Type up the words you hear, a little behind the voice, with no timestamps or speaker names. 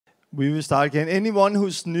We will start again. Anyone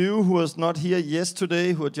who's new, who was not here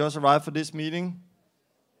yesterday, who had just arrived for this meeting?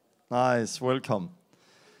 Nice, welcome.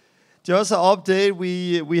 Just an update,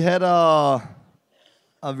 we had a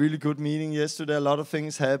really good meeting yesterday. A lot of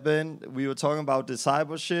things happened. We were talking about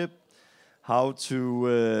discipleship, how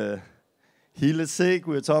to heal the sick.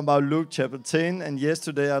 We were talking about Luke chapter 10. And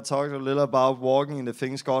yesterday I talked a little about walking in the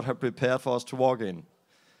things God had prepared for us to walk in.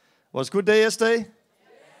 Was a good day yesterday?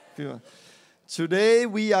 Yeah. Today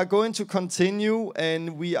we are going to continue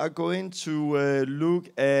and we are going to look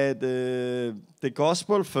at the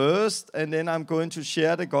gospel first, and then I'm going to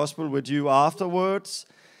share the gospel with you afterwards.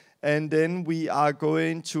 And then we are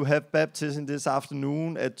going to have baptism this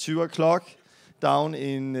afternoon at 2 o'clock down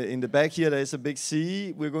in the back here. There's a big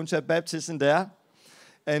sea. We're going to have baptism there.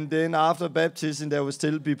 And then after baptism there will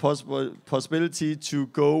still be possibility to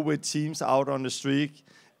go with teams out on the street.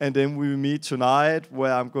 And then we will meet tonight,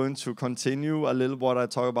 where I'm going to continue a little what I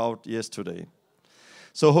talked about yesterday.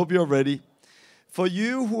 So hope you're ready. For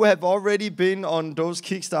you who have already been on those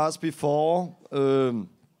Kickstarts before, the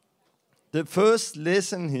first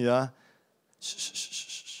lesson here,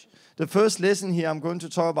 I'm going to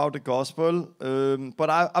talk about the gospel, but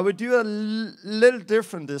I will do a little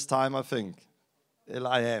different this time, I think. Well,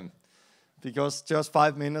 I am, because just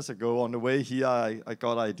 5 minutes ago on the way here, I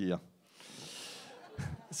got an idea.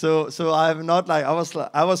 So I have not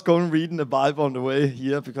I was going reading the Bible on the way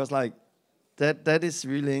here because that is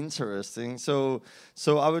really interesting. So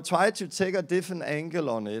I will try to take a different angle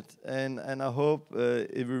on it, and I hope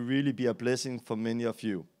it will really be a blessing for many of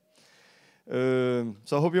you. So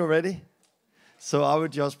I hope you're ready. So I will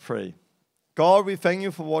just pray. God, we thank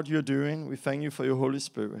you for what you're doing. We thank you for your Holy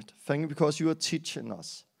Spirit. Thank you because you are teaching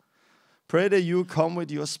us. Pray that you come with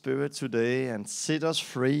your Spirit today and set us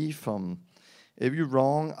free from every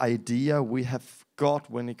wrong idea we have got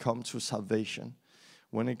when it comes to salvation,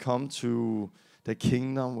 when it comes to the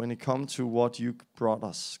kingdom, when it comes to what you brought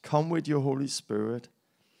us. Come with your Holy Spirit.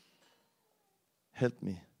 Help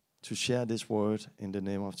me to share this word in the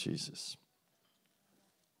name of Jesus.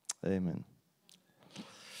 Amen.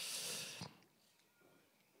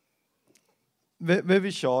 Very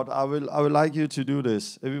short. I would like you to do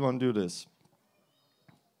this. Everyone do this.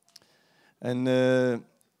 And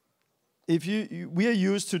we are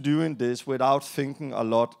used to doing this without thinking a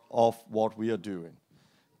lot of what we are doing.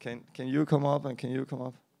 Can you come up and can you come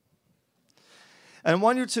up? And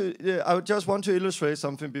I just want to illustrate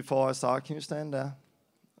something before I start. Can you stand there?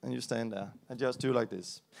 And you stand there and just do like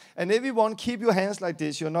this. And everyone, keep your hands like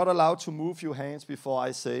this. You're not allowed to move your hands before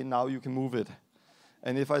I say, now you can move it.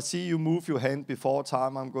 And if I see you move your hand before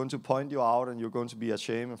time, I'm going to point you out and you're going to be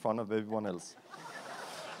ashamed in front of everyone else.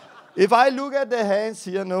 If I look at the hands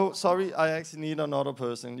here, no, sorry, I actually need another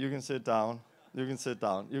person. You can sit down. You can sit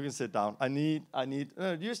down. You can sit down. I need,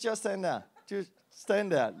 no, you just stand there. Just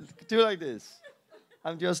stand there. Do like this.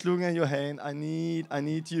 I'm just looking at your hand. I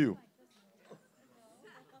need you.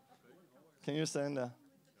 Can you stand there?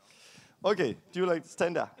 Okay, do like,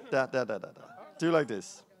 stand there. There. Do like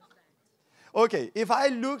this. Okay, if I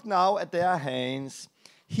look now at their hands,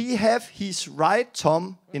 he have his right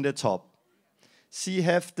thumb in the top. She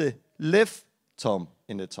have the left thumb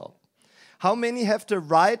in the top. How many have the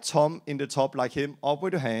right thumb in the top like him? Up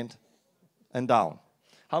with your hand and down.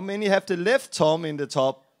 How many have the left thumb in the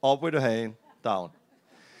top? Up with your hand, down.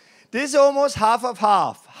 This is almost half of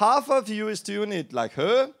half. Half of you is doing it like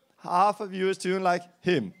her. Half of you is doing like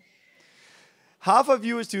him. Half of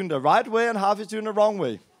you is doing the right way and half is doing the wrong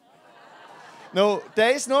way. No,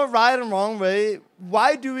 there is no right and wrong way.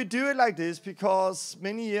 Why do we do it like this? Because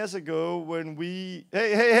many years ago when we...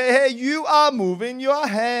 Hey, you are moving your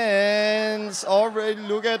hands already.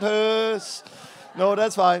 Look at hers. No,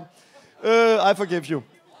 that's fine. I forgive you.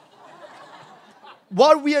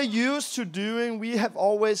 What we are used to doing, we have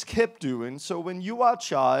always kept doing. So when you are a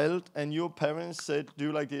child and your parents said,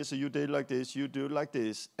 do like this, or you did like this, you do like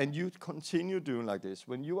this, and you continue doing like this.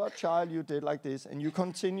 When you are a child, you did like this, and you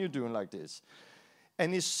continue doing like this.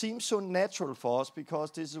 And it seems so natural for us because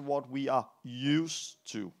this is what we are used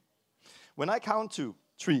to. When I count to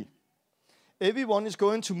 3, everyone is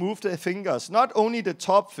going to move their fingers, not only the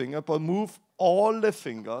top finger, but move all the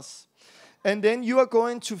fingers. And then you are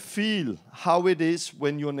going to feel how it is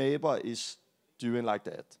when your neighbor is doing like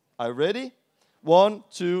that. Are you ready? 1,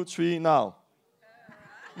 2, 3, now.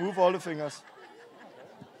 Move all the fingers.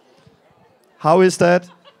 How is that?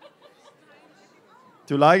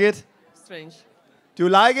 Do you like it? Strange. Do you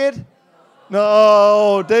like it?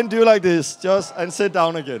 No, then do like this. Just and sit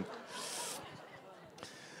down again.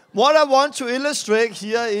 What I want to illustrate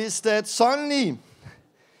here is that suddenly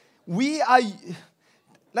we are...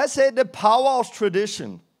 Let's say the power of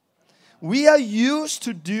tradition. We are used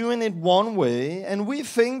to doing it one way, and we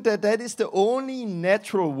think that that is the only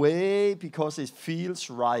natural way because it feels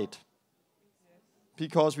right.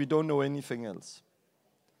 Because we don't know anything else.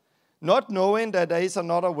 Not knowing that there is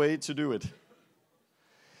another way to do it.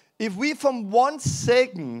 If we from 1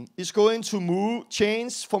 second is going to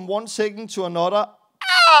change from 1 second to another,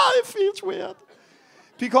 it feels weird.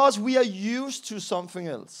 Because we are used to something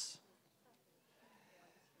else.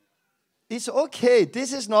 It's okay.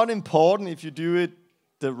 This is not important if you do it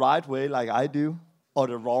the right way like I do, or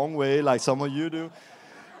the wrong way like some of you do.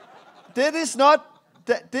 This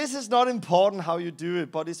is not important how you do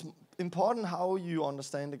it, but it's important how you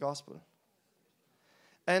understand the gospel.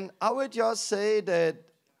 And I would just say that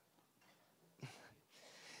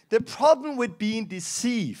the problem with being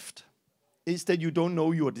deceived is that you don't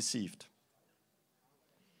know you are deceived.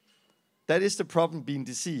 That is the problem, being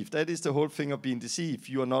deceived. That is the whole thing of being deceived.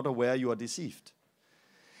 You are not aware you are deceived.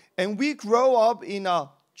 And we grow up in a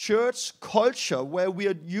church culture where we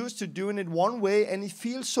are used to doing it one way, and it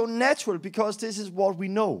feels so natural because this is what we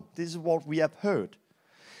know. This is what we have heard.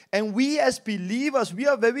 And we as believers, we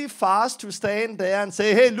are very fast to stand there and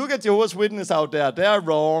say, hey, look at Jehovah's Witnesses out there. They are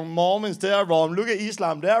wrong. Mormons, they are wrong. Look at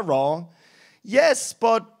Islam, they are wrong. Yes,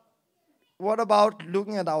 but what about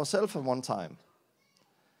looking at ourselves at one time?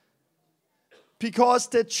 Because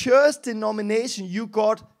the church denomination you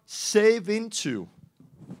got saved into,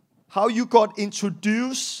 how you got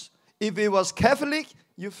introduced, if it was Catholic,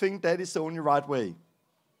 you think that is the only right way.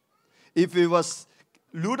 If it was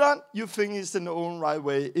Lutheran, you think it's the only right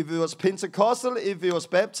way. If it was Pentecostal, if it was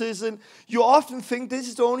baptism, you often think this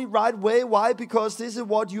is the only right way. Why? Because this is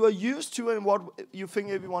what you are used to and what you think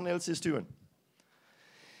everyone else is doing.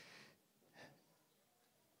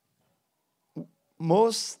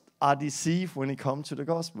 Most are deceived when it comes to the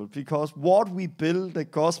gospel, because what we build the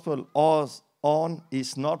gospel on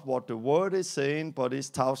is not what the word is saying, but it's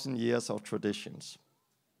 1,000 years of traditions.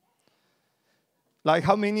 Like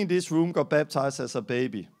how many in this room got baptized as a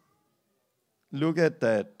baby? Look at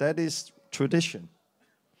that. That is tradition.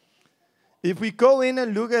 If we go in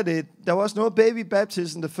and look at it, there was no baby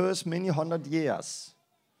baptism the first many 100 years.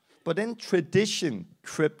 But then tradition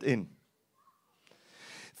crept in.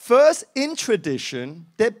 First, in tradition,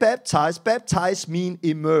 they baptized. Baptized mean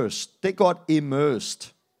immersed. They got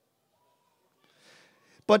immersed.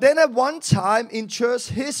 But then at one time in church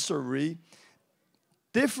history,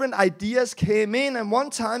 different ideas came in, and one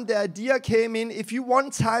time the idea came in, if you one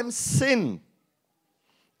time sin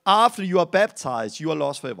after you are baptized, you are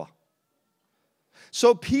lost forever.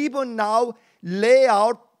 So people now lay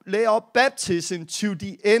out baptism to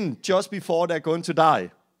the end, just before they're going to die.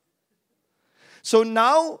 So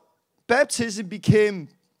now baptism became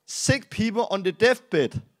sick people on the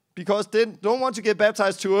deathbed, because they don't want to get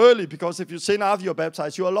baptized too early, because if you sin after you're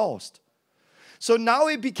baptized, you are lost. So now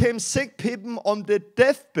it became sick people on the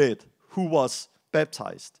deathbed who was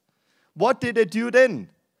baptized. What did they do then?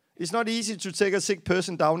 It's not easy to take a sick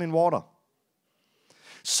person down in water.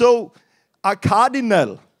 So a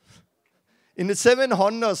cardinal in the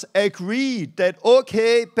 700s agreed that,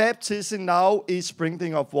 okay, baptism now is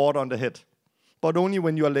sprinkling of water on the head, but only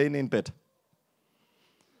when you are laying in bed.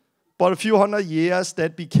 But a few hundred years,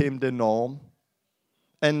 that became the norm.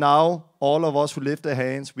 And now, all of us who lift our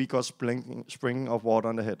hands, we got sprinkling of water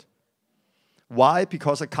on the head. Why?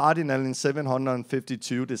 Because a cardinal in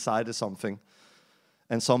 752 decided something,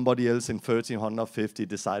 and somebody else in 1350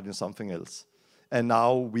 decided something else. And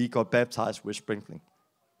now we got baptized with sprinkling.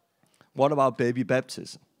 What about baby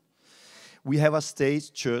baptism? We have a state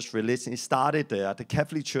church religion. It started there. The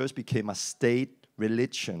Catholic Church became a state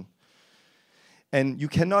religion. And you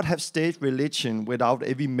cannot have state religion without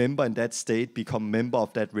every member in that state become member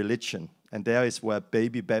of that religion. And there is where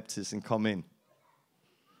baby baptism come in.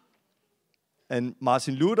 And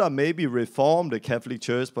Martin Luther maybe reformed the Catholic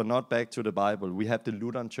Church, but not back to the Bible. We have the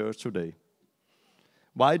Lutheran Church today.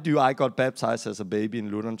 Why do I got baptized as a baby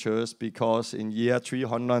in Lutheran Church? Because in year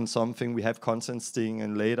 300 and something, we have Constantine,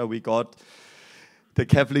 and later we got the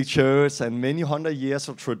Catholic Church, and many 100 years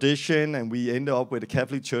of tradition, and we ended up with the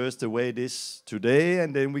Catholic Church the way it is today.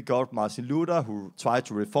 And then we got Martin Luther, who tried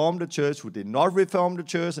to reform the church, who did not reform the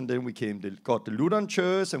church, and then we got the Lutheran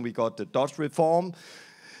Church, and we got the Dutch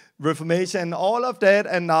Reformation, and all of that.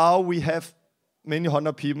 And now we have many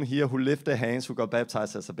 100 people here who lift their hands, who got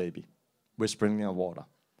baptized as a baby with sprinkling of water.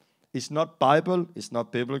 It's not Bible, it's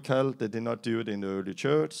not biblical. They did not do it in the early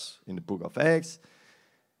church, in the book of Acts.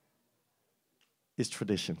 It's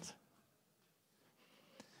traditions.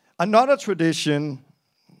 Another tradition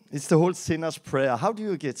is the whole sinner's prayer. How do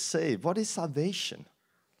you get saved? What is salvation?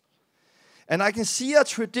 And I can see a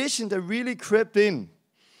tradition that really crept in.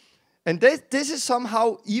 And this is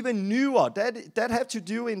somehow even newer. That had to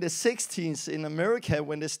do in the 60s in America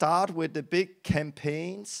when they start with the big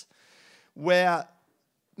campaigns where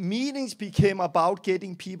meetings became about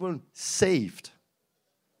getting people saved.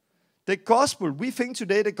 The gospel, we think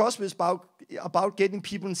today the gospel is about getting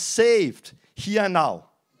people saved here and now.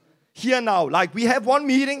 Here and now. Like we have one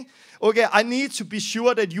meeting. Okay, I need to be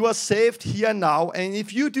sure that you are saved here and now. And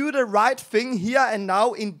if you do the right thing here and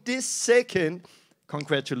now in this second,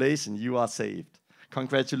 congratulations, you are saved.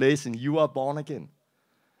 Congratulations, you are born again.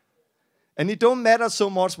 And it don't matter so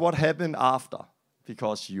much what happened after,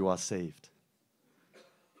 because you are saved.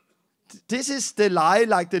 This is the lie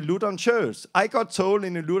like the Lutheran church. I got told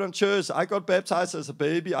in the Lutheran church, I got baptized as a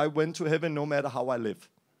baby, I went to heaven no matter how I live.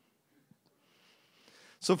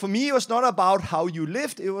 So for me, it was not about how you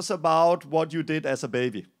lived, it was about what you did as a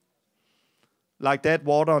baby. Like that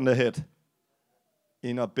water on the head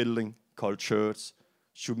in a building called church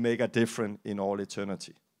should make a difference in all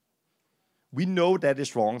eternity. We know that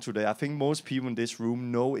is wrong today. I think most people in this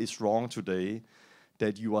room know it's wrong today,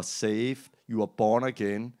 that you are saved, you are born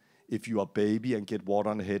again, if you are a baby and get water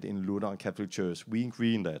on the head in Lutheran Catholic Church. We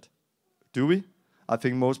agree in that. Do we? I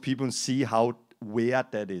think most people see how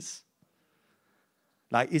weird that is.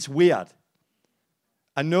 Like, it's weird.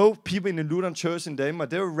 I know people in the Lutheran Church in Denmark,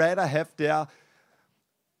 they would rather have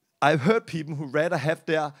I've heard people who rather have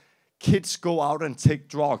their kids go out and take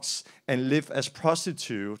drugs and live as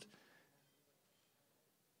prostitutes.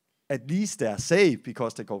 At least they're saved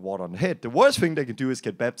because they got water on the head. The worst thing they can do is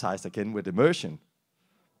get baptized again with immersion,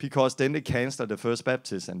 because then they cancel the first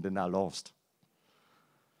baptism and then are lost.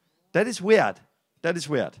 That is weird. That is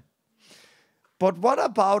weird. But what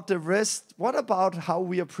about the rest? What about how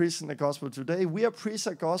we are preaching the gospel today? We are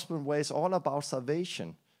preaching a gospel where it's all about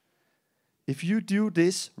salvation. If you do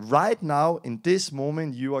this right now, in this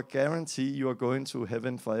moment, you are guaranteed you are going to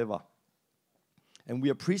heaven forever. And we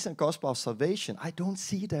are preaching a gospel of salvation. I don't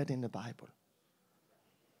see that in the Bible.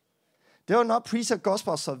 They will not preach a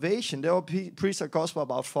gospel of salvation. They will preach a gospel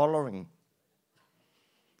about following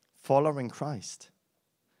Christ.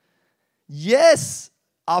 Yes,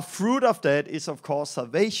 a fruit of that is, of course,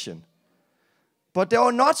 salvation. But they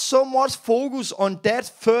are not so much focused on that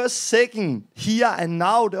first second, here and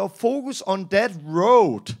now. They are focused on that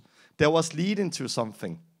road that was leading to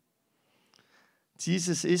something.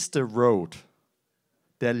 Jesus is the road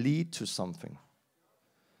that lead to something.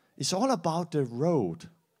 It's all about the road.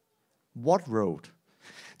 What road?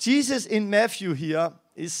 Jesus in Matthew here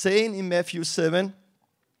is saying in Matthew 7,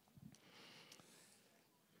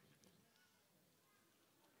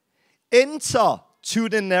 enter to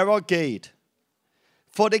the narrow gate,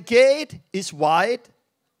 for the gate is wide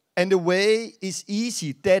and the way is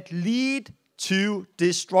easy that lead to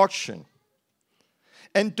destruction.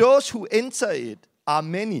 And those who enter it are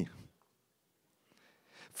many.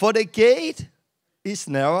 For the gate is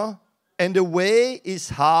narrow and the way is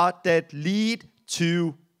hard that lead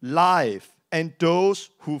to life, and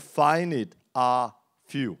those who find it are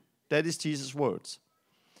few. That is Jesus' words.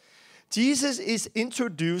 Jesus is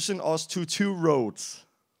introducing us to two roads.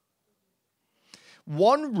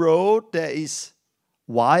 One road that is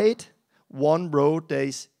wide, one road that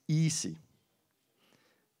is easy.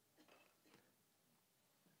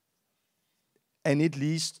 And it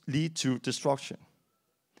leads to destruction.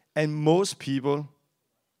 And most people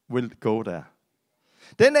will go there.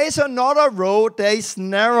 Then there is another road that is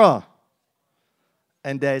narrow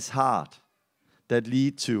and that is hard, that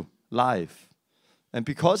lead to life. And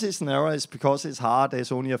because it's narrow, it's because it's hard,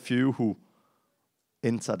 there's only a few who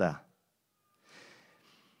enter there.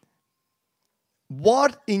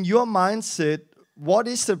 What in your mindset, what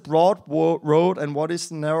is the broad road and what is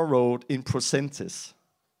the narrow road in percentage?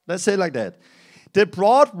 Let's say it like that. The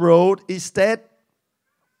broad road is that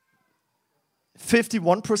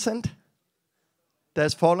 51%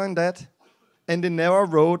 that's following that, and the narrow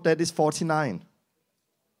road that is 49%.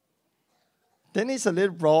 Then it's a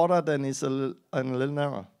little broader than it's a little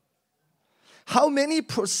narrow. How many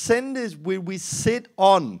percentage will we sit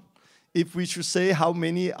on if we should say how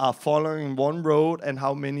many are following one road and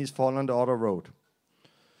how many is following the other road?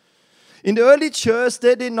 In the early church,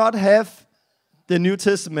 they did not have the New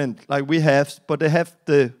Testament like we have, but they have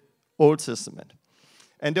the Old Testament.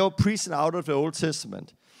 And they were preaching out of the Old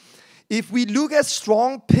Testament. If we look at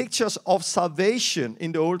strong pictures of salvation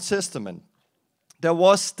in the Old Testament, there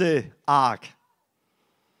was the ark.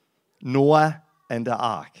 Noah and the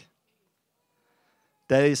ark.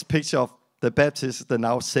 There is a picture of the Baptist that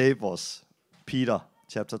now save us. Peter,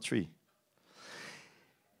 chapter 3.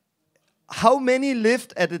 How many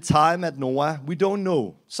lived at the time at Noah? We don't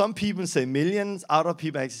know. Some people say millions. Other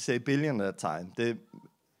people actually say billion at the time.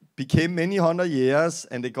 became many hundred years,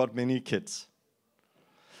 and they got many kids.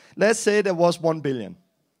 Let's say there was 1 billion.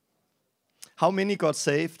 How many got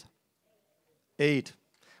saved? 8.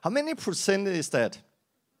 How many percent is that?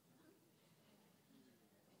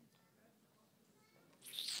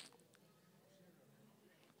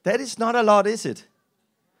 That is not a lot, is it?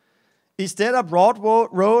 Is that a broad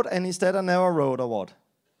road and is that a narrow road or what?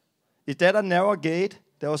 Is that a narrow gate?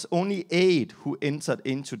 There was only 8 who entered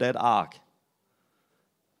into that ark.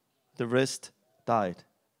 The rest died.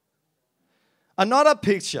 Another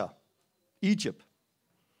picture, Egypt.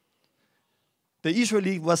 The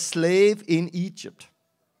Israelites were slave in Egypt.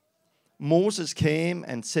 Moses came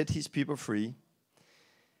and set his people free.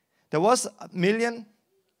 There was 1 million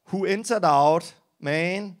who entered out,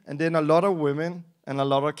 men, and then a lot of women and a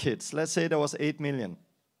lot of kids. Let's say there was 8 million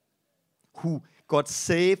who got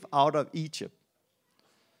saved out of Egypt,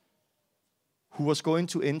 who was going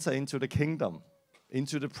to enter into the kingdom,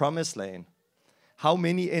 into the promised land. How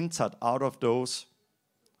many entered out of those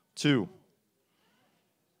 2?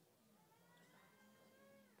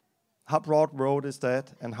 How broad road is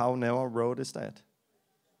that, and how narrow road is that?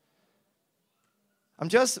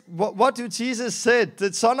 What do Jesus said?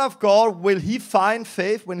 The Son of God, will he find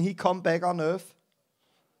faith when he come back on earth?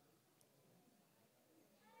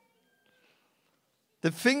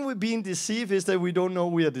 The thing with being deceived is that we don't know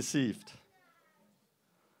we are deceived.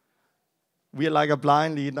 We are like a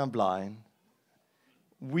blind leading a blind.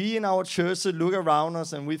 We in our church look around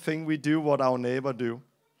us and we think we do what our neighbor do.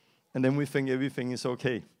 And then we think everything is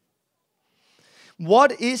okay.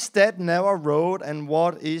 What is that narrow road and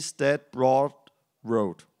what is that broad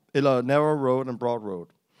road? Narrow road and broad road.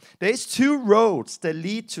 There's 2 roads that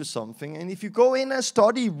lead to something. And if you go in and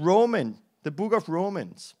study the book of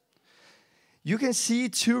Romans, you can see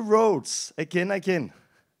 2 roads again.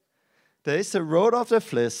 There is the road of the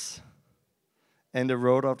flesh and the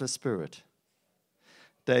road of the spirit.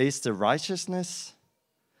 There is the righteousness,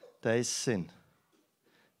 there is sin.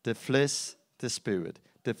 The flesh, the spirit.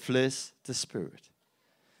 The flesh, the spirit.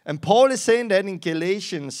 And Paul is saying that in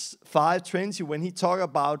Galatians 5:20 when he talks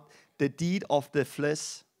about the deed of the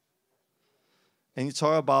flesh and he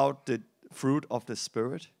talks about the fruit of the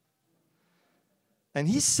spirit. And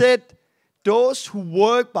he said, those who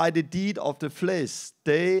work by the deed of the flesh,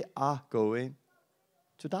 they are going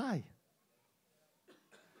to die.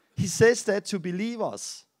 He says that to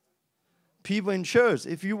believers, people in church.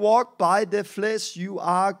 If you walk by the flesh, you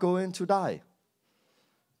are going to die.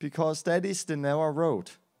 Because that is the narrow road.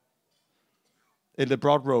 And the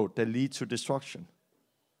broad road that leads to destruction.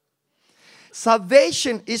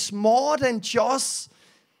 Salvation is more than just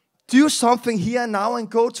do something here and now and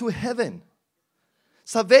go to heaven.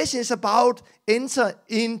 Salvation is about enter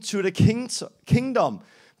into the kingdom.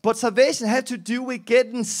 But salvation has to do with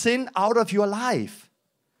getting sin out of your life.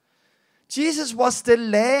 Jesus was the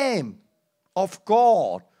Lamb of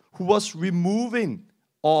God who was removing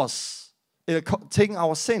us, taking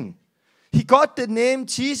our sin. He got the name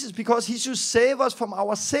Jesus because he should save us from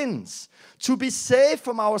our sins. To be saved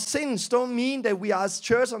from our sins don't mean that we are at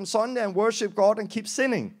church on Sunday and worship God and keep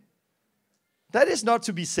sinning. That is not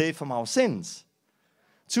to be saved from our sins.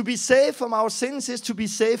 To be saved from our sins is to be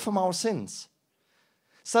saved from our sins.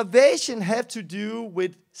 Salvation has to do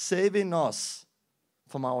with saving us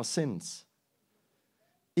from our sins.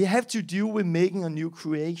 It has to do with making a new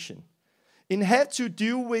creation. It has to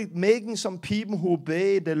do with making some people who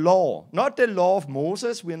obey the law. Not the law of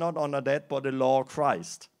Moses, we're not under that, but the law of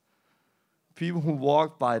Christ. People who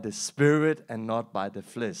walk by the Spirit and not by the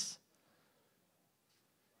flesh.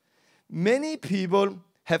 Many people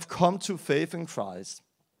have come to faith in Christ.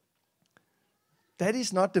 That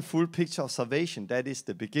is not the full picture of salvation. That is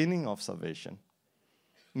the beginning of salvation.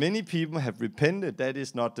 Many people have repented. That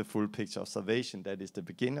is not the full picture of salvation. That is the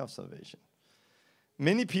beginning of salvation.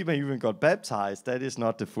 Many people even got baptized. That is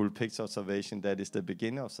not the full picture of salvation. That is the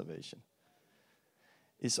beginning of salvation.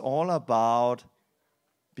 It's all about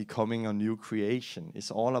becoming a new creation.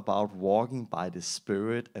 It's all about walking by the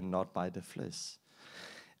Spirit and not by the flesh.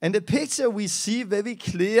 And the picture we see very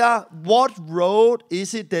clear, what road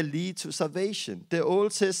is it that leads to salvation? The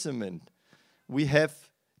Old Testament, we have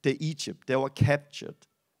the Egypt. They were captured.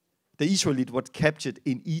 The Israelites were captured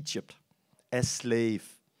in Egypt as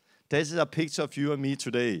slave. This is a picture of you and me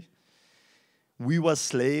today. We were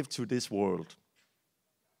slaves to this world.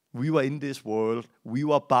 We were in this world. We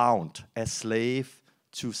were bound as slaves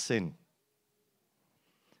to sin.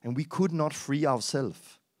 And we could not free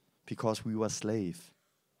ourselves because we were slaves.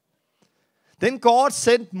 Then God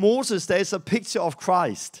sent Moses. There's a picture of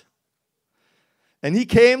Christ. And he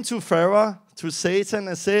came to Pharaoh, to Satan,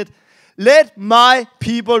 and said, "Let my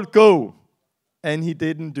people go." and he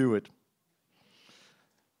didn't do it.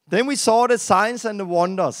 Then we saw the signs and the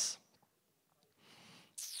wonders.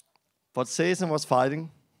 But Satan was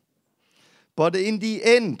fighting. But in the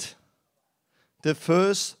end, the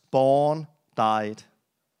firstborn died.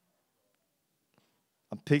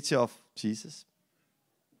 A picture of Jesus.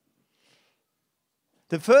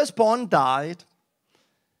 The firstborn died.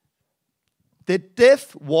 The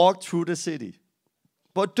deaf walked through the city.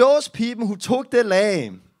 But those people who took the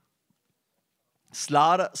lamb,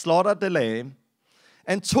 slaughtered the lamb,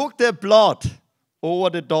 and took their blood over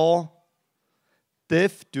the door,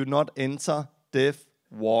 deaf do not enter, deaf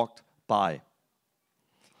walked by.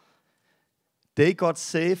 They got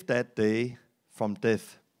saved that day from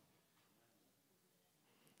death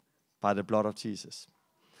by the blood of Jesus.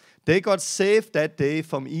 They got saved that day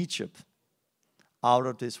from Egypt, out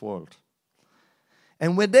of this world.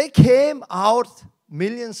 And when they came out,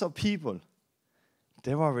 millions of people,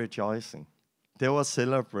 they were rejoicing. They were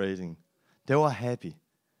celebrating. They were happy.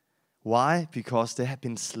 Why? Because they had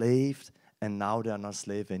been slaved and now they are not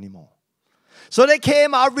slaves anymore. So they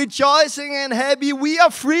came out rejoicing and happy. We are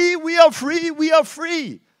free, we are free, we are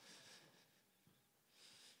free.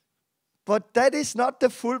 But that is not the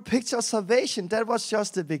full picture of salvation. That was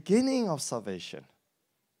just the beginning of salvation.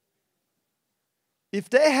 If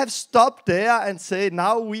they have stopped there and said,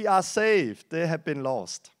 now we are saved, they have been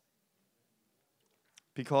lost.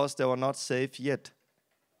 Because they were not saved yet.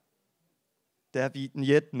 They have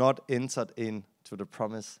yet not entered into the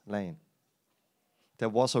promised land. There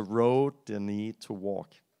was a road they need to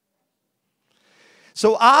walk.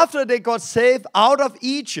 So after they got saved out of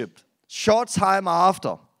Egypt, short time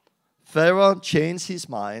after, Pharaoh changed his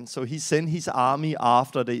mind, so he sent his army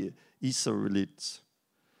after the Israelites.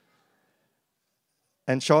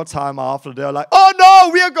 And short time after, they were like, oh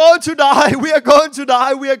no, we are going to die, we are going to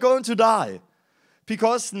die, we are going to die.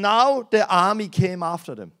 Because now the army came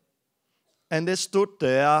after them. And they stood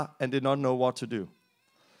there and did not know what to do.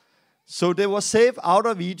 So they were saved out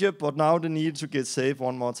of Egypt, but now they needed to get saved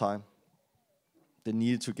one more time. They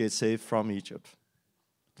needed to get saved from Egypt,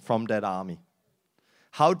 from that army.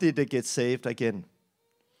 How did they get saved again?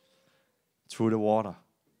 Through the water,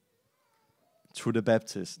 through the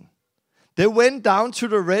baptism. They went down to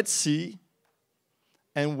the Red Sea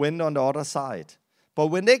and went on the other side. But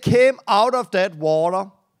when they came out of that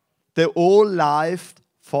water, their old life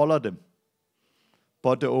followed them.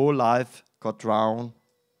 But the old life got drowned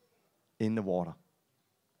in the water.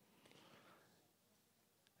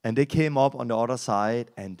 And they came up on the other side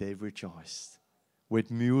and they rejoiced with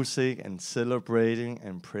music and celebrating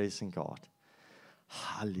and praising God.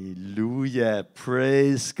 Hallelujah.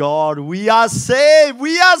 Praise God. We are saved.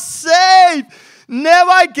 We are saved.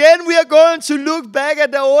 Never again we are going to look back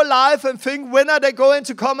at the old life and think, when are they going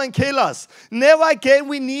to come and kill us? Never again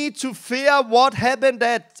we need to fear what happened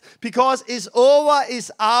that, because it's over,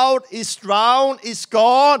 it's out, it's drowned, it's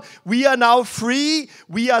gone. We are now free.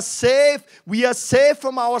 We are safe. We are safe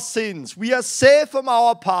from our sins. We are safe from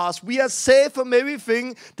our past. We are safe from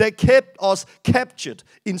everything that kept us captured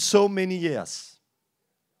in so many years.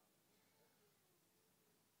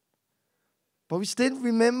 But we still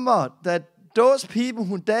remember that those people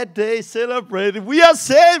who that day celebrated, we are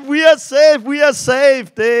saved, we are saved, we are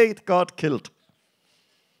saved, they got killed.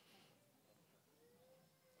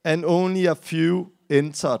 And only a few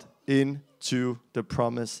entered into the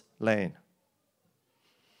promised land.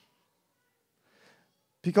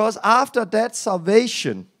 Because after that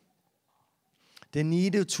salvation, they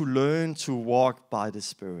needed to learn to walk by the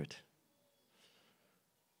Spirit,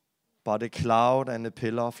 by the cloud and the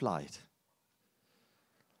pillar of light.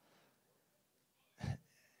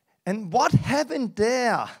 And what happened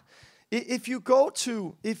there? If you go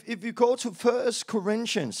to 1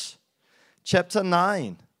 Corinthians chapter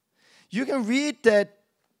 9, you can read that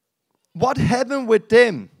what happened with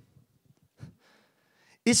them.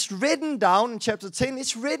 It's written down in chapter 10.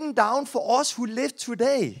 It's written down for us who live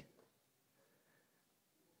today.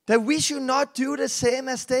 That we should not do the same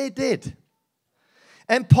as they did.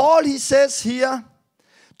 And Paul, he says here,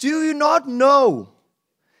 do you not know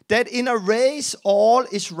that in a race all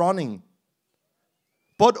is running,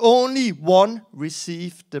 but only one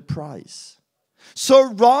received the prize?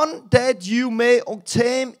 So run that you may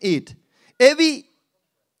obtain it. Every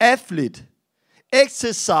athlete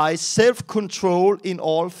exercise self-control in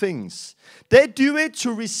all things. They do it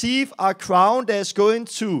to receive a crown that is going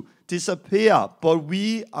to disappear, but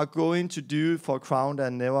we are going to do it for a crown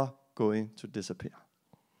that is never going to disappear.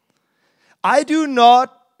 I do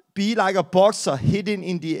not be like a boxer hidden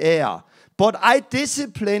in the air, but I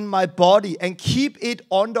discipline my body and keep it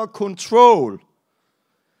under control.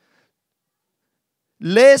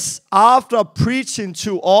 lest after preaching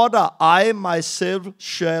to order, I myself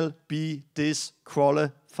shall be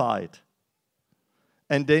disqualified.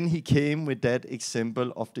 And then he came with that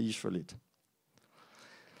example of the Israelite.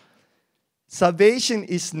 Salvation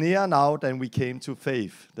is nearer now than we came to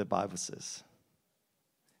faith, the Bible says.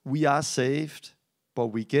 We are saved, but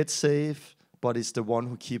we get saved, but it's the one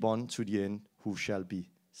who keep on to the end who shall be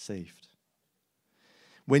saved.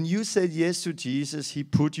 When you said yes to Jesus, he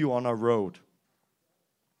put you on a road.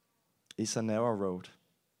 It's a narrow road.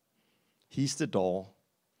 He's the door.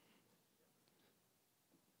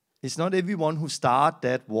 It's not everyone who start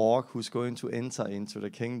that walk who's going to enter into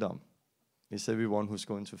the kingdom. It's everyone who's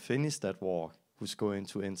going to finish that walk who's going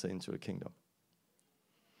to enter into the kingdom.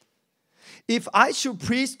 If I should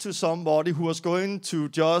preach to somebody who was going to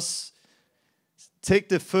just take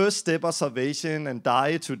the first step of salvation and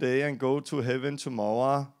die today and go to heaven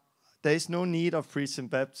tomorrow, there is no need of preaching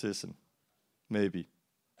baptism, maybe,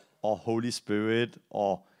 or Holy Spirit,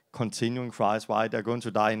 or continuing Christ. Why? They're going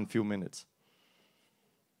to die in a few minutes.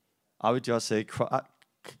 I would just say,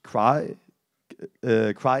 cry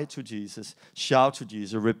to Jesus, shout to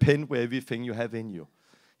Jesus, repent with everything you have in you.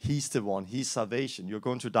 He's the one. He's salvation. You're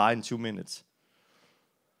going to die in 2 minutes.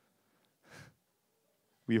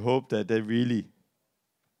 We hope that they really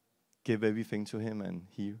give everything to him and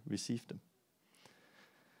he received them.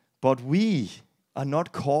 But we are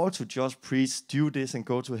not called to just preach, do this and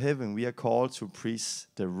go to heaven. We are called to preach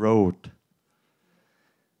the road.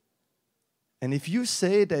 And if you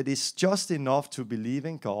say that it's just enough to believe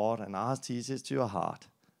in God and ask Jesus to your heart,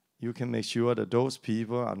 you can make sure that those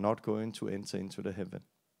people are not going to enter into the heaven.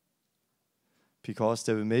 Because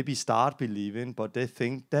they will maybe start believing, but they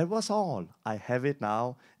think that was all. I have it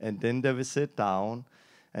now. And then they will sit down,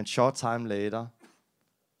 and short time later,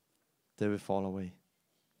 they will fall away.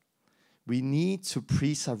 We need to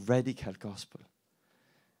preach a radical gospel.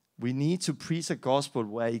 We need to preach a gospel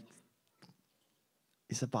where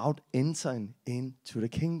it's about entering into the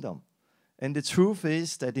kingdom. And the truth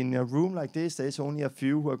is that in a room like this, there's only a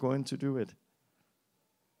few who are going to do it.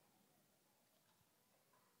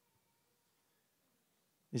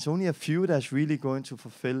 It's only a few that's really going to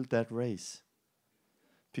fulfill that race.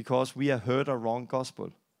 Because we have heard a wrong gospel.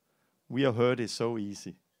 We have heard it's so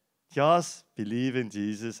easy. Just believe in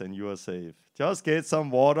Jesus and you are saved. Just get some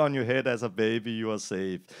water on your head as a baby, you are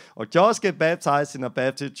saved. Or just get baptized in a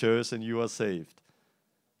Baptist church and you are saved.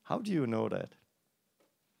 How do you know that?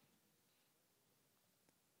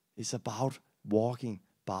 It's about walking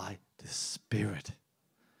by the Spirit.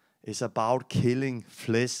 It's about killing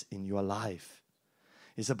flesh in your life.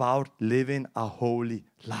 It's about living a holy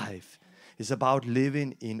life. It's about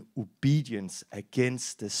living in obedience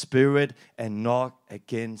against the Spirit and not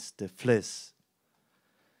against the flesh.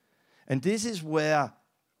 And this is where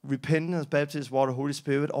repentance, baptism, water, Holy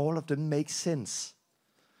Spirit, all of them make sense.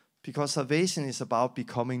 Because salvation is about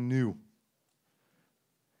becoming new.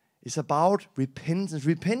 It's about repentance.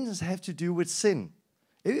 Repentance has to do with sin.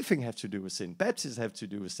 Everything has to do with sin. Baptism has to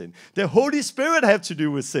do with sin. The Holy Spirit has to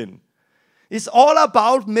do with sin. It's all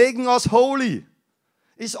about making us holy.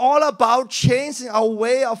 It's all about changing our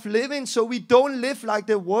way of living so we don't live like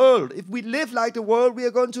the world. If we live like the world, we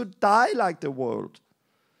are going to die like the world.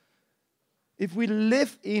 If we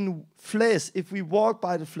live in flesh, if we walk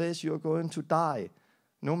by the flesh, you are going to die.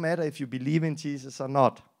 No matter if you believe in Jesus or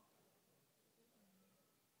not.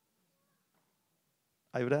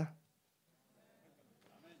 Are you there?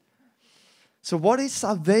 So what is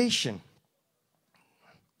salvation?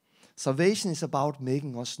 Salvation is about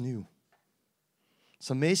making us new.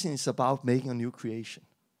 Salvation is about making a new creation.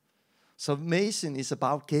 Salvation is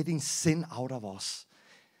about getting sin out of us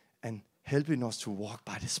and helping us to walk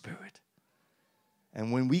by the Spirit.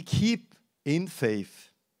 And when we keep in faith,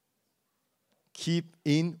 keep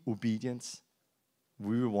in obedience,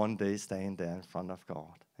 we will one day stand there in front of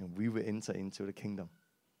God and we will enter into the kingdom.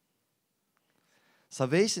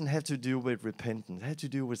 Salvation has to do with repentance, has to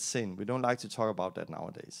do with sin. We don't like to talk about that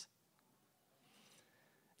nowadays.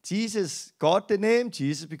 Jesus got the name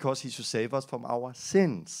Jesus because he should save us from our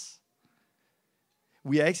sins.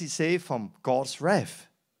 We are actually saved from God's wrath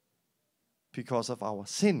because of our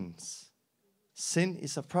sins. Sin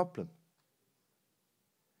is a problem.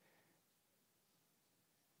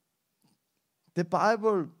 The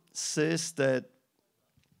Bible says that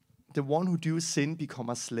the one who does sin become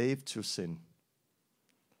a slave to sin.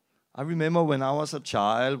 I remember when I was a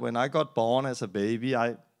child, when I got born as a baby,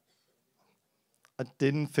 I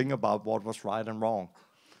didn't think about what was right and wrong.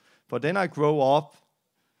 But then I grow up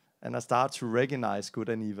and I start to recognize good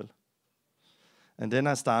and evil. And then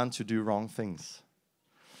I start to do wrong things.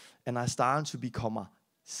 And I start to become a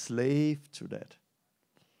slave to that.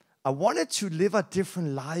 I wanted to live a different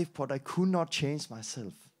life, but I could not change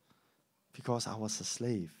myself because I was a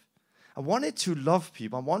slave. I wanted to love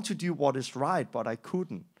people. I wanted to do what is right, but I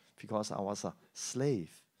couldn't because I was a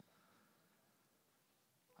slave.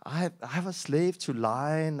 I was a slave to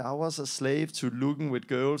lying. I was a slave to looking with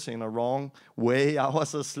girls in a wrong way. I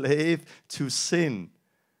was a slave to sin.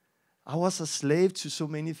 I was a slave to so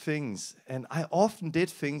many things. And I often did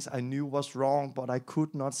things I knew was wrong, but I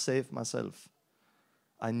could not save myself.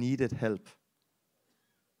 I needed help.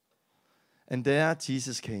 And there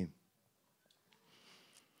Jesus came.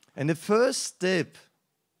 And the first step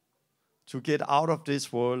to get out of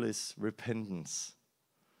this world is repentance.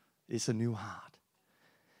 It's a new heart.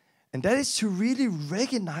 And that is to really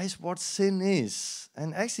recognize what sin is.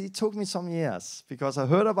 And actually it took me some years because I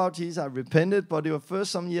heard about Jesus, I repented, but it was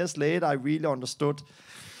first some years later I really understood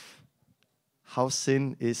how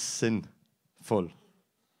sin is sinful.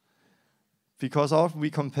 Because often we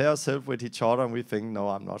compare ourselves with each other and we think, no,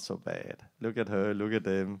 I'm not so bad. Look at her, look at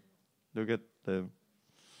them, look at them.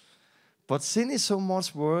 But sin is so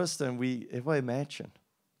much worse than we ever imagine.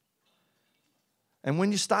 And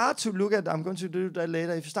when you start to look at, I'm going to do that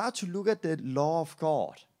later, if you start to look at the law of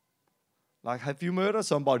God, like have you murdered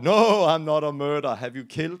somebody? No, I'm not a murderer. Have you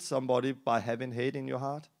killed somebody by having hate in your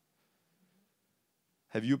heart?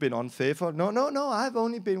 Have you been unfaithful? No, I've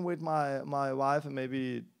only been with my wife and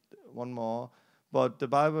maybe one more. But the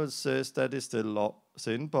Bible says that is still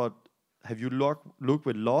sin, but have you looked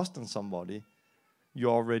with lust on somebody? You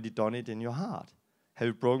already done it in your heart. Have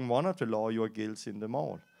you broken one of the law, you are guilty in them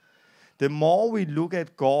all. The more we look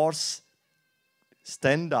at God's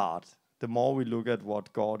standard, the more we look at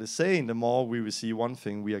what God is saying, the more we will see one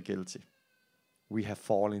thing, we are guilty. We have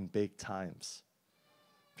fallen big times.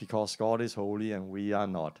 Because God is holy and we are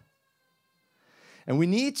not. And we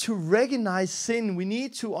need to recognize sin. We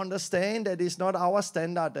need to understand that it's not our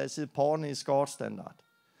standard that's important, it's God's standard.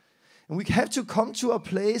 And we have to come to a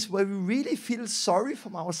place where we really feel sorry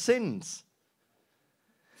for our sins.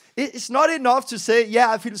 It's not enough to say,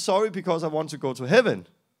 yeah, I feel sorry because I want to go to heaven.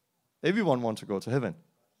 Everyone wants to go to heaven.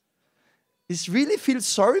 It's really feel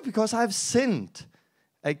sorry because I've sinned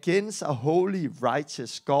against a holy,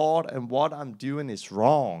 righteous God and what I'm doing is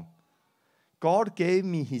wrong. God gave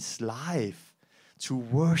me his life to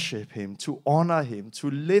worship him, to honor him,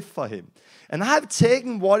 to live for him. And I've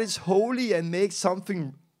taken what is holy and made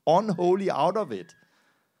something unholy out of it.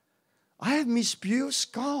 I have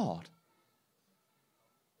misused God.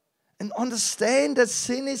 And understand that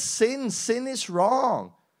sin is sin is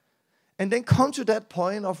wrong. And then come to that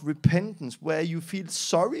point of repentance where you feel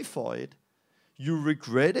sorry for it, you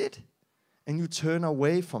regret it, and you turn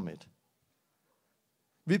away from it.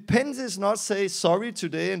 Repentance is not say sorry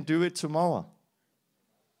today and do it tomorrow.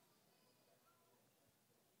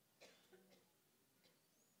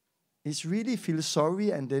 It's really feel sorry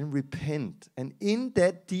and then repent. And in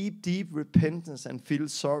that deep repentance and feel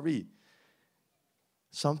sorry,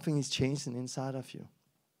 something is changing inside of you.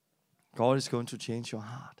 God is going to change your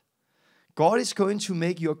heart. God is going to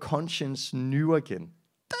make your conscience new again.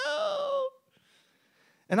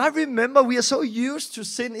 And I remember we are so used to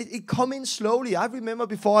sin. It come in slowly. I remember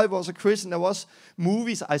before I was a Christian, there was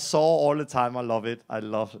movies I saw all the time. I love it. I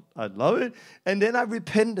love it. And then I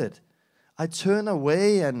repented. I turned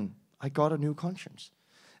away and I got a new conscience.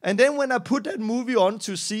 And then when I put that movie on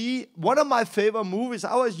to see one of my favorite movies,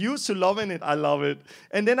 I was used to loving it. I love it.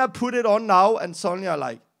 And then I put it on now and suddenly I'm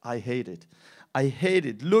like, I hate it. I hate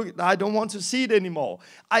it. Look, I don't want to see it anymore.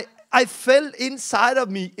 I felt inside of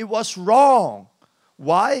me it was wrong.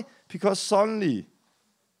 Why? Because suddenly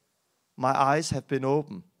my eyes have been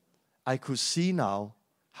opened. I could see now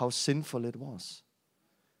how sinful it was.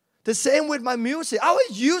 The same with my music. I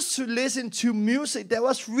was used to listen to music that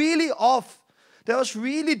was really off. That was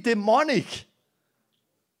really demonic.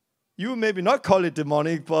 You maybe not call it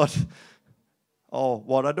demonic, but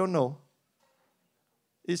what, I don't know.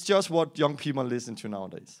 It's just what young people listen to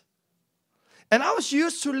nowadays. And I was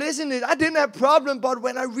used to listening. I didn't have problem, but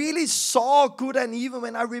when I really saw good and evil,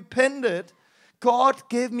 when I repented, God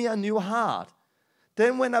gave me a new heart.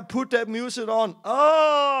 Then when I put that music on,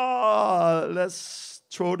 let's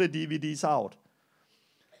throw the DVDs out.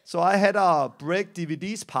 So I had a break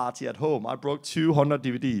DVDs party at home. I broke 200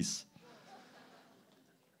 DVDs.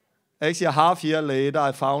 Actually, a half year later,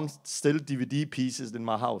 I found still DVD pieces in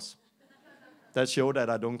my house. That showed that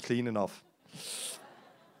I don't clean enough.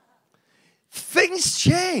 Things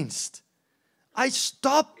changed. I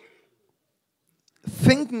stopped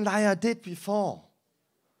thinking like I did before.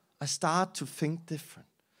 I started to think different.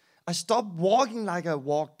 I stopped walking like I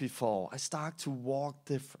walked before. I started to walk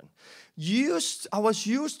different. I was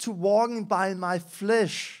used to walking by my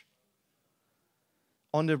flesh.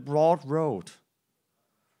 on the broad road.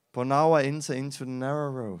 But now I enter into the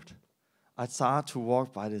narrow road. I start to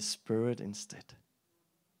walk by the Spirit instead.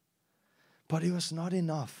 But it was not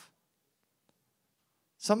enough.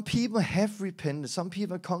 Some people have repented. Some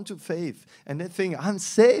people come to faith. And they think, I'm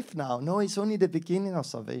safe now. No, it's only the beginning of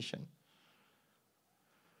salvation.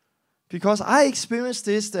 Because I experienced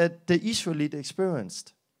this that the Israelites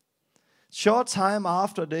experienced. Short time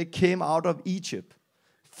after they came out of Egypt,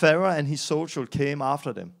 Pharaoh and his soldiers came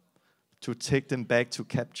after them to take them back to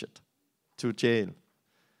captured, to jail.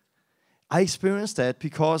 I experienced that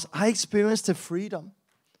because I experienced the freedom.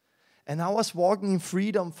 And I was walking in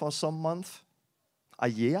freedom for some months, a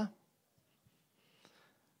year.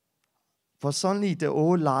 But suddenly the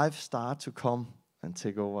old life started to come and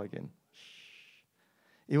take over again.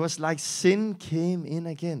 It was like sin came in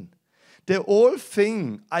again. The old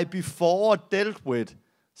thing I before dealt with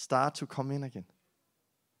started to come in again.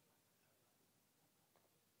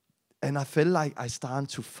 And I felt like I started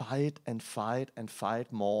to fight and fight and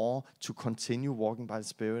fight more to continue walking by the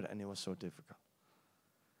Spirit, and it was so difficult.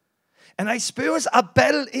 And I experienced a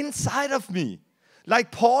battle inside of me.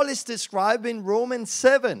 Like Paul is describing in Romans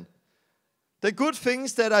 7. The good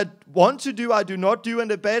things that I want to do, I do not do, and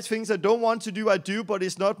the bad things I don't want to do, I do, but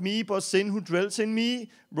it's not me, but sin who dwells in me.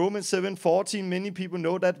 Romans 7:14, many people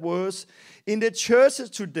know that verse. In the churches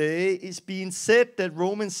today, it's being said that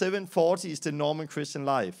Romans 7:40 is the normal Christian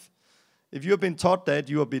life. If you have been taught that,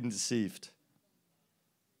 you have been deceived.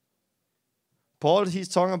 Paul, he's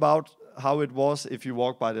talking about how it was if you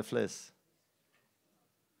walk by the flesh.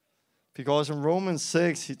 Because in Romans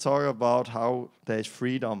 6, he talks about how there is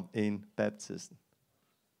freedom in baptism.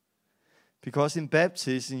 Because in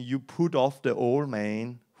baptism, you put off the old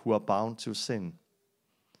man who are bound to sin.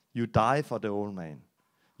 You die for the old man.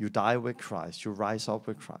 You die with Christ. You rise up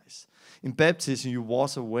with Christ. In baptism, you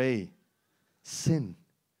wash away sin.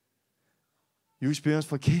 You experience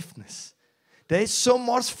forgiveness. There is so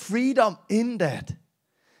much freedom in that.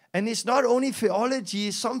 And it's not only theology,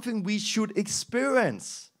 it's something we should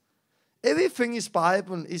experience. Everything in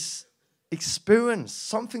Bible is experience,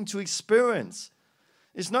 something to experience.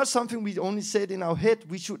 It's not something we only said in our head.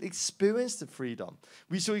 We should experience the freedom.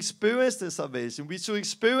 We should experience the salvation. We should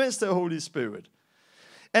experience the Holy Spirit.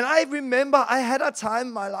 And I remember I had a time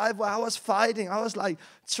in my life where I was fighting. I was like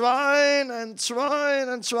trying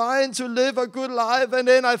to live a good life, and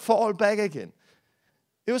then I fall back again.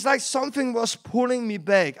 It was like something was pulling me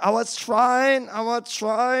back. I was trying,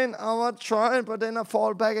 but then I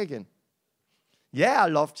fall back again. Yeah, I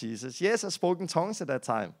love Jesus. Yes, I spoke in tongues at that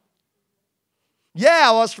time. Yeah,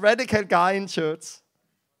 I was a radical guy in church.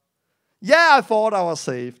 Yeah, I thought I was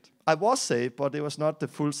saved. I was saved, but it was not the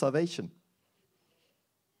full salvation.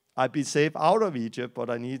 I'd been saved out of Egypt, but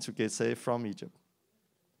I needed to get saved from Egypt.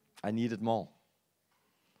 I needed more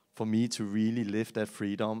for me to really live that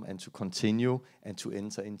freedom and to continue and to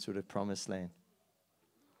enter into the promised land.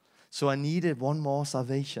 So I needed one more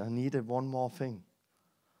salvation. I needed one more thing.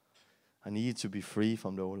 I needed to be free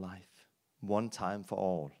from the old life, one time for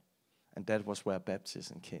all. And that was where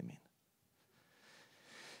baptism came in.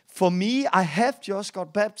 For me, I have just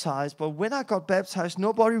got baptized, but when I got baptized,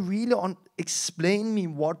 nobody really explained me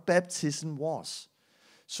what baptism was.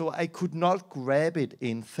 So I could not grab it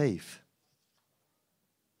in faith.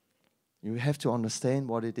 You have to understand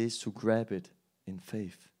what it is to grab it in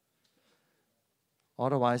faith.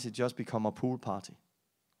 Otherwise, it just becomes a pool party.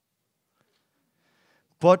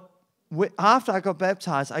 But after I got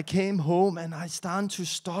baptized, I came home and I started to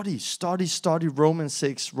study Romans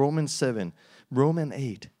 6, Romans 7, Romans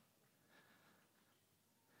 8.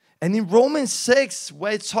 And in Romans 6,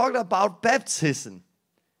 where it talked about baptism,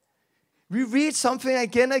 we read something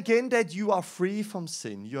again and again that you are free from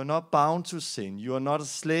sin. You are not bound to sin. You are not a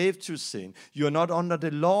slave to sin. You are not under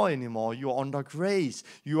the law anymore. You are under grace.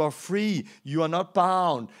 You are free. You are not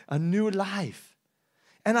bound. A new life.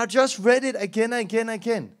 And I just read it again and again and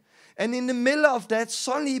again. And in the middle of that,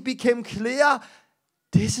 suddenly it became clear,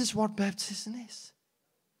 this is what baptism is.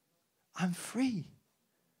 I'm free.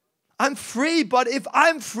 I'm free, but if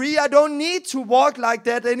I'm free, I don't need to walk like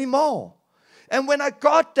that anymore. And when I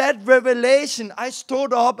got that revelation, I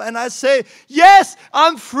stood up and I said, yes,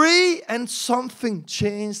 I'm free. And something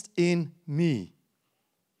changed in me.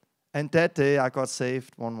 And that day I got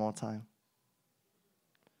saved one more time.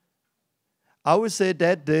 I would say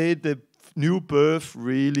that day the new birth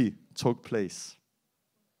really took place.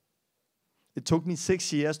 It took me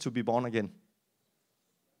 6 years to be born again.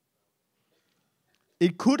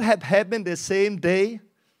 It could have happened the same day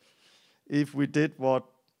if we did what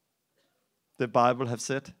the Bible have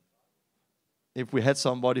said. If we had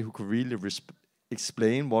somebody who could really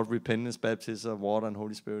explain what repentance, baptism, water, and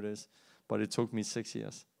Holy Spirit is. But it took me 6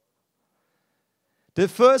 years. The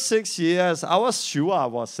first 6 years, I was sure I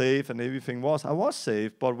was saved and everything was. I was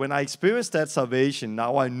saved. But when I experienced that salvation,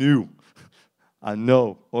 now I knew. I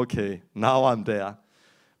know, okay, now I'm there.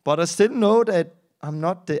 But I still know that I'm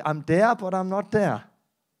not there. I'm there, but I'm not there.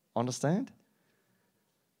 Understand?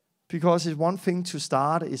 Because it's one thing to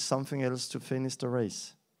start, it's something else to finish the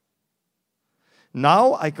race.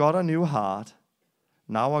 Now I got a new heart.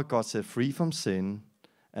 Now I got set free from sin.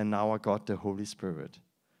 And now I got the Holy Spirit.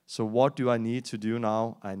 So what do I need to do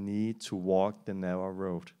now? I need to walk the narrow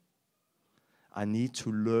road. I need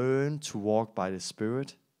to learn to walk by the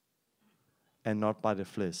Spirit and not by the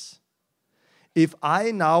flesh. If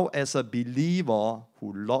I now, as a believer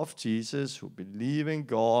who love Jesus, who believe in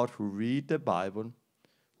God, who read the Bible,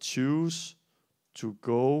 choose to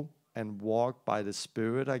go and walk by the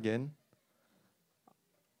Spirit again,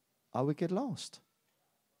 I will get lost.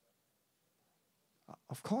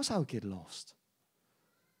 Of course I will get lost.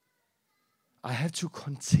 I have to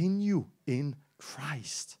continue in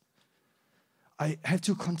Christ. I have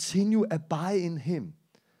to continue abide in Him.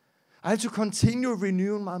 I have to continue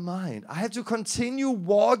renewing my mind. I have to continue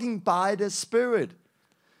walking by the Spirit.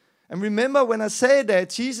 And remember when I said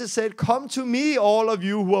that, Jesus said, "Come to me, all of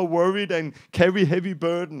you who are worried and carry heavy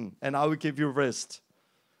burden, and I will give you rest."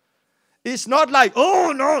 It's not like,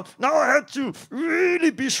 oh no, now I have to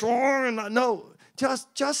really be strong. No,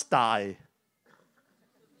 just die.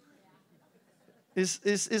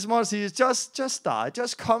 It's more serious. Just die.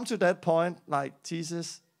 Just come to that point like,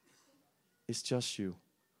 Jesus, it's just you.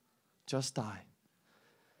 Just die.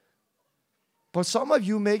 But some of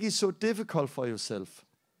you make it so difficult for yourself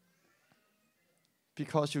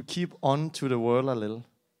because you keep on to the world a little.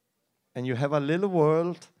 And you have a little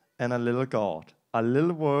world and a little God. A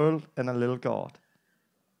little world and a little God.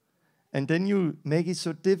 And then you make it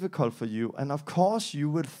so difficult for you. And of course you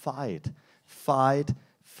will fight.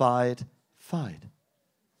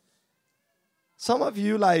 Some of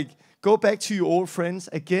you go back to your old friends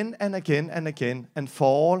again and again and again and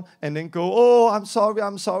fall and then go, oh, I'm sorry.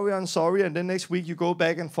 And then next week you go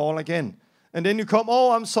back and fall again. And then you come,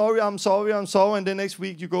 oh, I'm sorry. And then next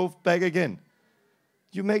week you go back again.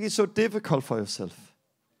 You make it so difficult for yourself.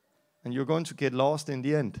 And you're going to get lost in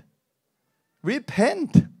the end.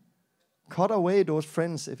 Repent. Cut away those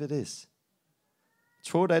friends if it is.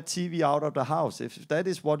 Throw that TV out of the house. If that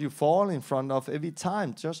is what you fall in front of every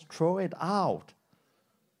time, just throw it out.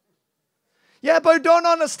 Yeah, but you don't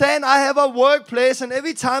understand. I have a workplace, and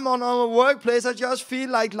every time on our workplace, I just feel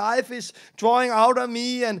like life is drawing out of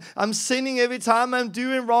me, and I'm sinning every time I'm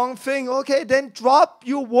doing wrong thing. Okay, then drop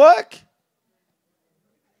your work.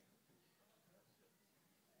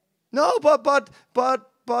 No, but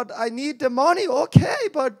I need the money. Okay,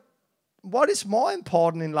 but what is more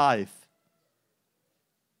important in life?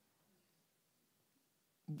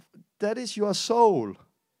 That is your soul.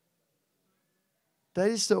 That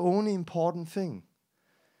is the only important thing.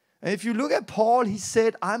 And if you look at Paul, he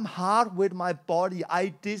said, I'm hard with my body.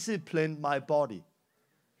 I disciplined my body.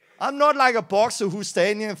 I'm not like a boxer who's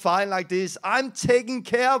standing and fighting like this. I'm taking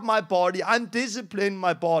care of my body. I'm disciplining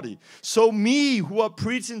my body. So me, who are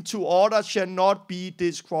preaching to others, shall not be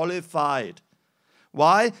disqualified.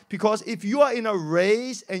 Why? Because if you are in a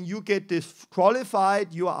race and you get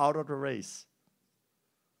disqualified, you are out of the race.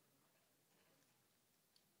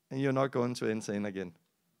 And you're not going to enter in again.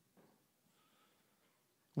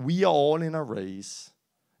 We are all in a race.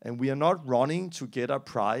 And we are not running to get a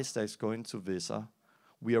prize that's going to Visa.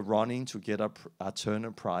 We are running to get an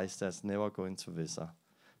eternal prize that's never going to Visa.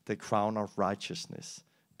 The crown of righteousness,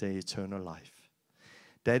 the eternal life.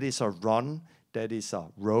 That is a run, that is a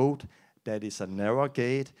road, that is a narrow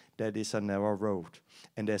gate, that is a narrow road.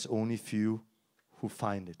 And there's only few who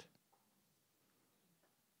find it.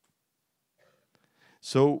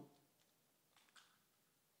 So,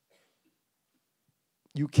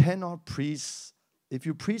 you cannot preach, if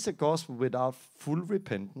you preach the gospel without full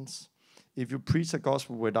repentance, if you preach the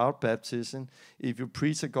gospel without baptism, if you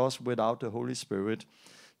preach the gospel without the Holy Spirit,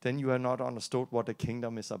 then you have not understood what the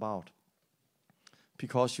kingdom is about.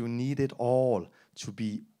 Because you need it all to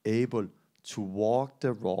be able to walk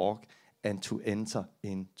the walk and to enter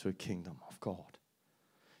into the kingdom of God.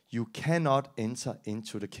 You cannot enter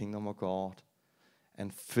into the kingdom of God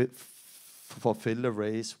and fulfill the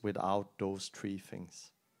race without those three things.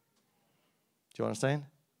 Do you understand?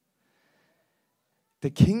 The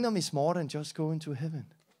kingdom is more than just going to heaven.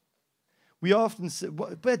 We often say,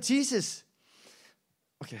 but Jesus,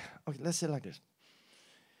 okay, let's say it like this.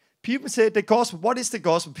 People say the gospel, what is the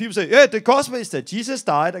gospel? People say, yeah, the gospel is that Jesus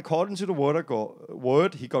died according to the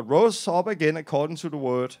word. He got rose up again according to the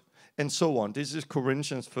word, and so on. This is 1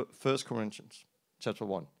 Corinthians chapter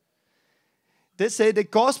 1. They say the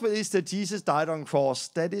gospel is that Jesus died on the cross.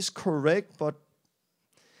 That is correct, but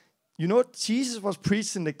you know, Jesus was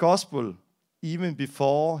preaching the gospel even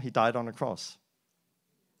before he died on the cross.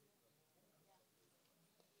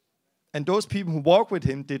 And those people who walked with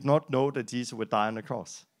him did not know that Jesus would die on the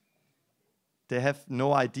cross. They have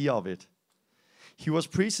no idea of it. He was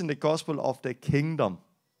preaching the gospel of the kingdom.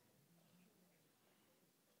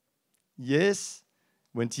 Yes,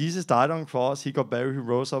 when Jesus died on the cross, he got buried, he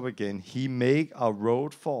rose up again. He made a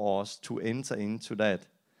road for us to enter into that.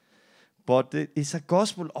 But it's a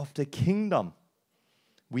gospel of the kingdom.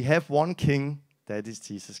 We have one king, that is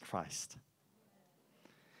Jesus Christ.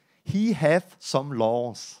 He have some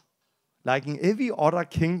laws. Like in every other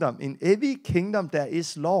kingdom, in every kingdom there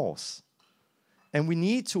is laws. And we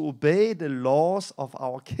need to obey the laws of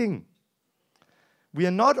our king. We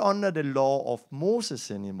are not under the law of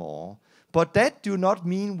Moses anymore, but that do not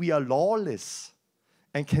mean we are lawless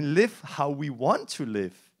and can live how we want to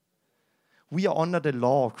live. We are under the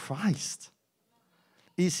law of Christ.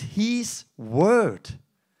 It's his word.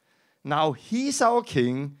 Now he's our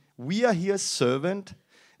king, we are his servant,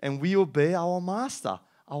 and we obey our master,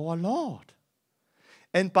 our Lord.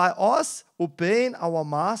 And by us obeying our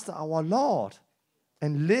master, our Lord,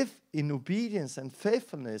 and live in obedience and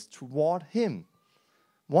faithfulness toward him,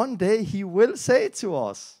 one day he will say to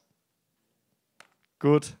us,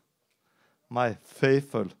 good, my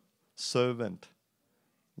faithful servant,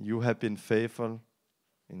 you have been faithful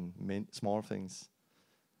in small things.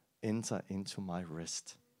 Enter into my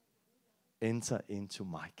rest. Enter into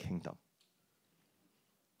my kingdom.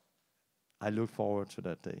 I look forward to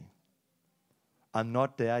that day. I'm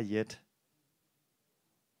not there yet.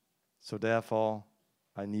 So therefore,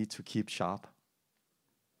 I need to keep sharp.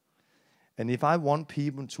 And if I want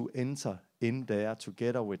people to enter in there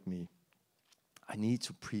together with me, I need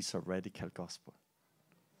to preach a radical gospel.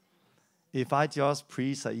 If I just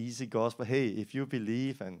preach an easy gospel, hey, if you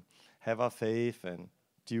believe and have a faith and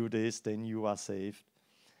do this, then you are saved.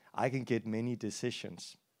 I can get many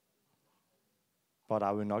decisions, but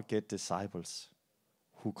I will not get disciples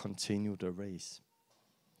who continue the race.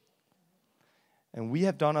 And we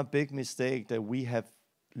have done a big mistake that we have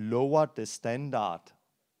lowered the standard.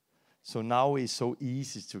 So now it's so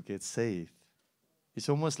easy to get saved. It's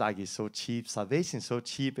almost like it's so cheap. Salvation is so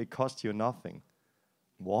cheap, it costs you nothing.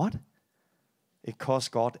 What? It costs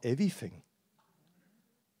God everything.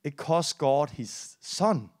 It costs God his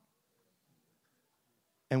son.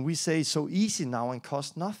 And we say it's so easy now and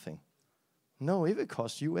costs nothing. No, it will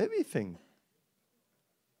cost you everything.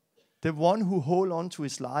 The one who holds on to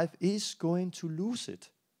his life is going to lose it.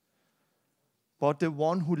 But the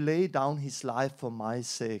one who laid down his life for my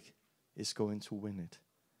sake is going to win it.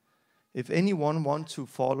 If anyone wants to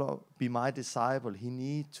be my disciple, he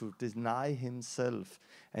needs to deny himself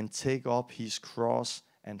and take up his cross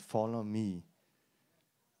and follow me.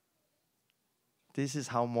 This is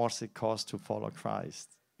how much it costs to follow Christ.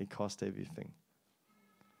 It costs everything.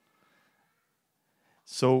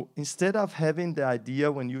 So instead of having the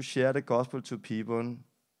idea when you share the gospel to people,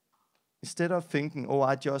 instead of thinking, oh,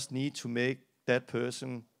 I just need to make that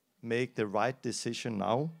person make the right decision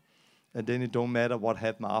now, and then it don't matter what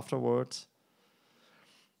happened afterwards,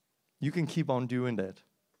 you can keep on doing that.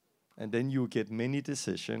 And then you get many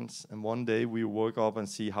decisions, and one day we wake up and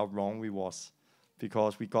see how wrong we was,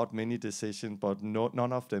 because we got many decisions, but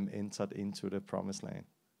none of them entered into the promised land.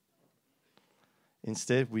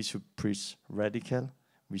 Instead, we should preach radical,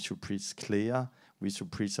 we should preach clear, we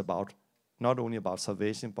should preach about not only about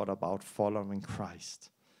salvation, but about following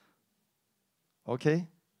Christ. Okay?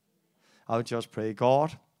 I'll just pray.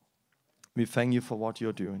 God, we thank you for what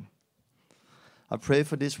you're doing. I pray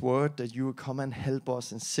for this word that you will come and help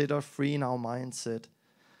us and set us free in our mindset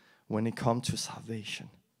when it comes to salvation.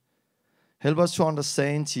 Help us to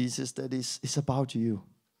understand, Jesus, that it's about you.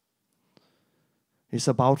 It's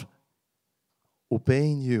about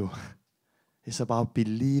obeying you. It's about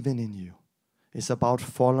believing in you. It's about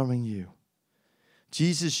following you.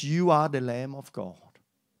 Jesus, you are the Lamb of God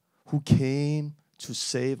who came to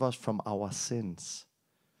save us from our sins.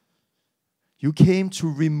 You came to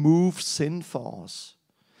remove sin for us.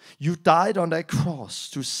 You died on that cross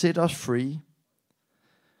to set us free,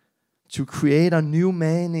 to create a new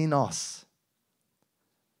man in us.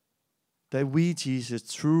 That we, Jesus,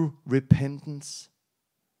 through repentance,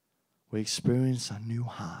 will experience a new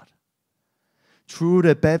heart. Through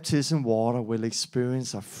the baptism water, we'll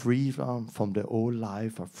experience a freedom from the old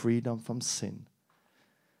life, a freedom from sin.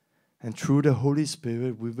 And through the Holy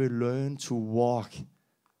Spirit, we will learn to walk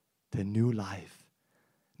the new life.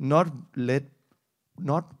 Not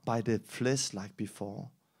by the flesh like before,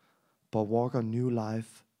 but walk a new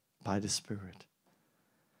life by the Spirit.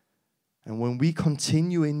 And when we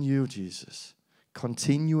continue in you, Jesus,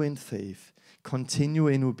 continue in faith, continue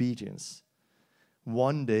in obedience,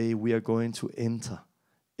 one day we are going to enter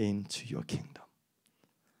into your kingdom.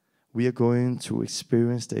 We are going to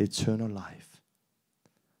experience the eternal life.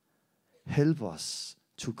 Help us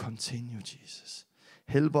to continue, Jesus.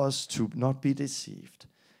 Help us to not be deceived.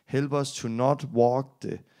 Help us to not walk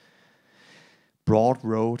the broad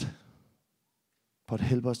road, but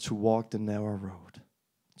help us to walk the narrow road,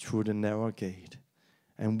 through the narrow gate.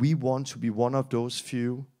 And we want to be one of those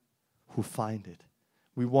few who find it.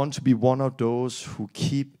 We want to be one of those who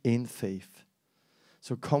keep in faith.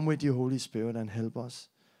 So come with your Holy Spirit and help us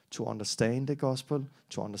to understand the gospel,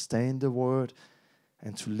 to understand the word,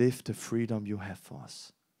 and to live the freedom you have for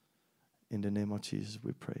us. In the name of Jesus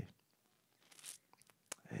we pray.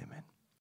 Amen.